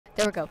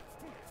There we go.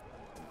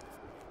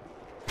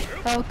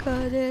 How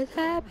could it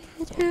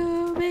happen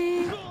to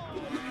me?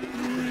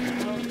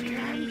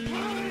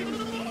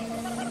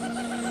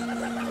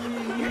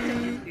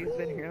 He's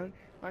been here.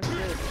 Watch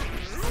this.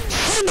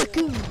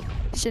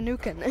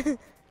 Shinukin.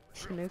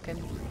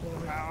 Shinukin.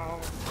 Oh,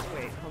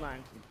 wait, hold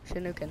on.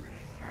 Shinukin.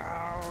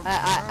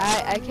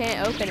 I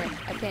can't open it.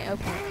 I can't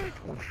open it.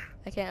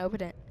 I can't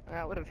open it.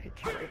 That would have hit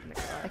you right in the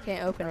eye. I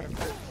can't open it.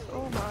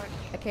 So much.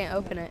 I can't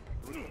open it.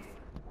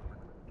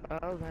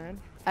 Oh, man.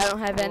 I don't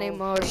have any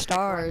more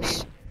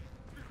stars.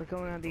 We're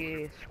going on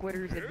the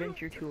Squitters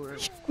Adventure Tour.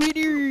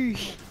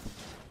 Squitters!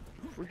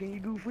 We're gonna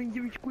go find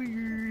some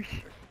squitters.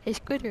 Hey,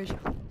 Squitters,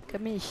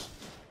 come here.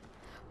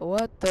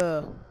 What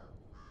the?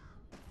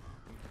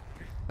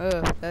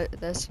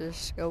 That's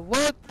just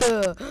what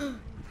the?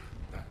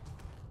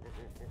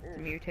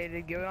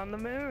 Mutated goat on the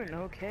moon.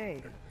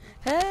 Okay.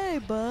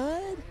 Hey,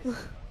 bud.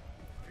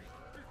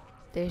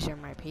 These are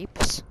my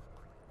peeps.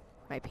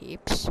 My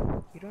peeps.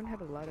 You don't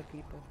have a lot of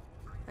people.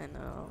 I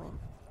know.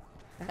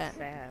 That's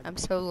sad. I'm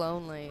so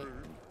lonely.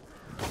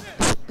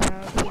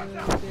 How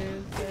could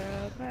this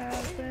have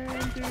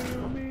happened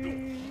to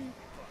me?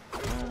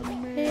 I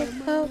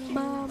made up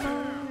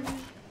mama.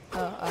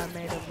 Oh, I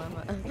made up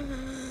mama.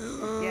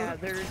 Yeah,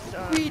 there's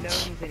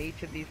gnomes in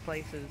each of these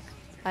places.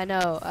 I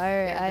know.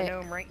 There's a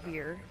gnome right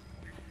here.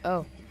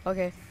 Oh,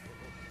 okay.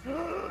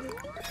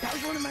 That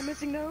was one of my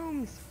missing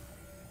gnomes.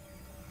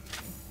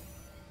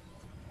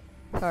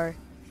 Sorry.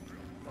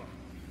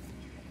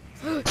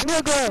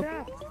 Snow globe.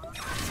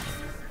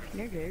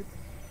 Here, Gabe.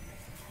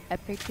 I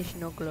picked the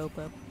snow globe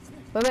up.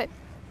 Wait.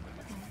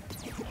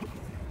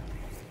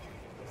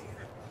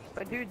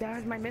 But dude, that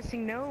was my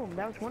missing gnome.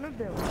 That was one of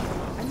them.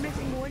 I'm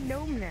missing one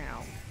gnome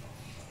now.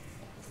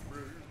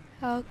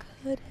 How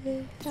could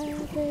it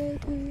happen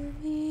to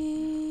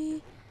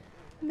me?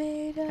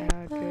 Made up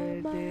How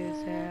could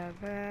this have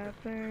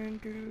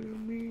happened to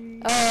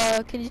me?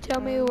 Can you tell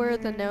me where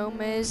the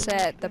gnome is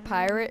at the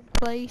pirate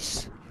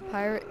place?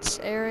 Pirates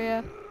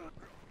area?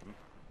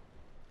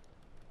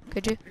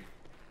 Could you,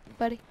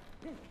 buddy?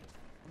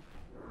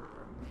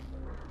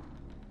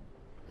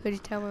 Could you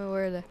tell me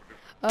where the...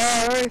 Oh,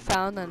 I already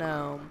found the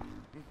gnome.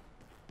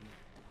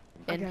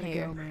 In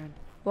here. Go, man.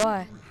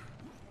 Why?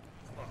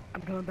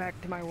 I'm going back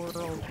to my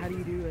world. How do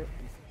you do it?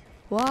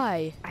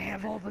 Why? I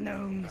have all the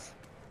gnomes.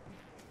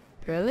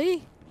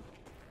 Really?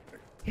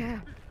 Yeah.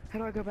 How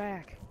do I go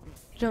back?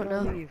 You don't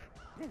How do I know. leave?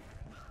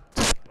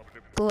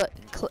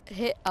 Just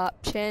hit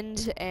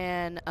options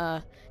and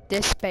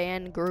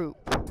disband group.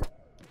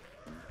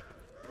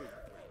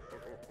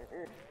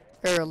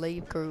 Or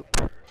leave group.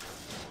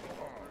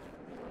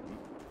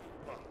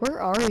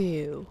 Where are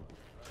you?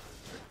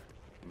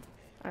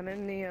 I'm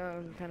in the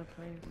kind of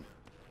place.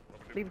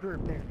 Leave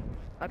group there.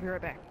 I'll be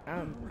right back.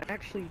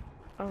 Actually,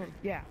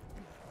 yeah.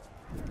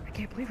 I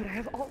can't believe it. I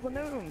have all the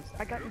gnomes.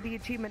 I got the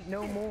achievement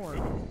no more.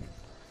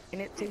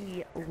 And it's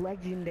a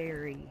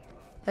legendary.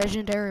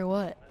 Legendary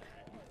what?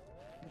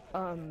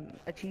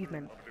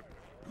 Achievement.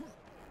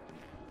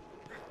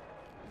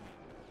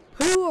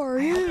 Who are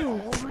I have you?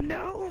 all the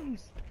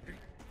gnomes.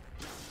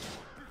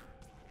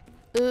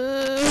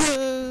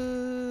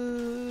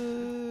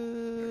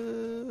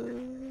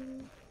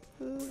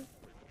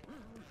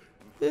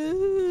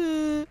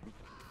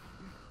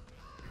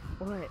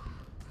 What?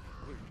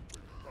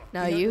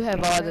 Now You you know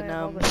have the all thing the that I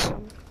have all the gnomes.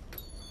 gnomes?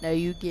 Now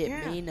you get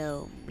Yeah. me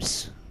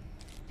gnomes.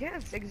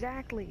 Yes,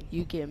 exactly.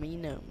 You get me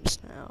gnomes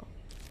now.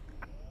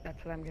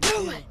 That's what I'm gonna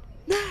Do do. it!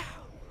 No!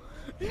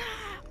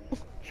 No!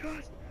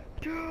 Just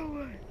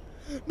do it.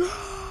 No!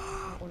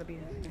 I want to be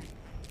this guy.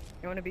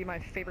 I want to be my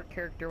favorite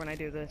character when I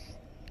do this.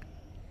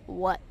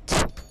 What?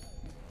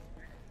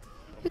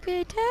 You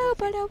can tell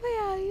by the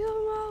way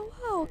you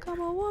walk, I'm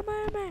a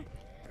woman man.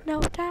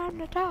 No time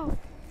to talk.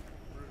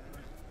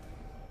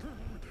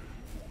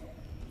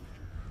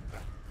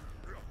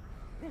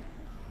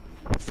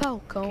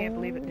 Falcon. Can't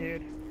believe it,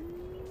 dude.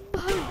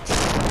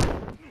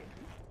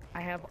 I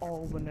have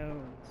all the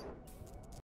gnomes.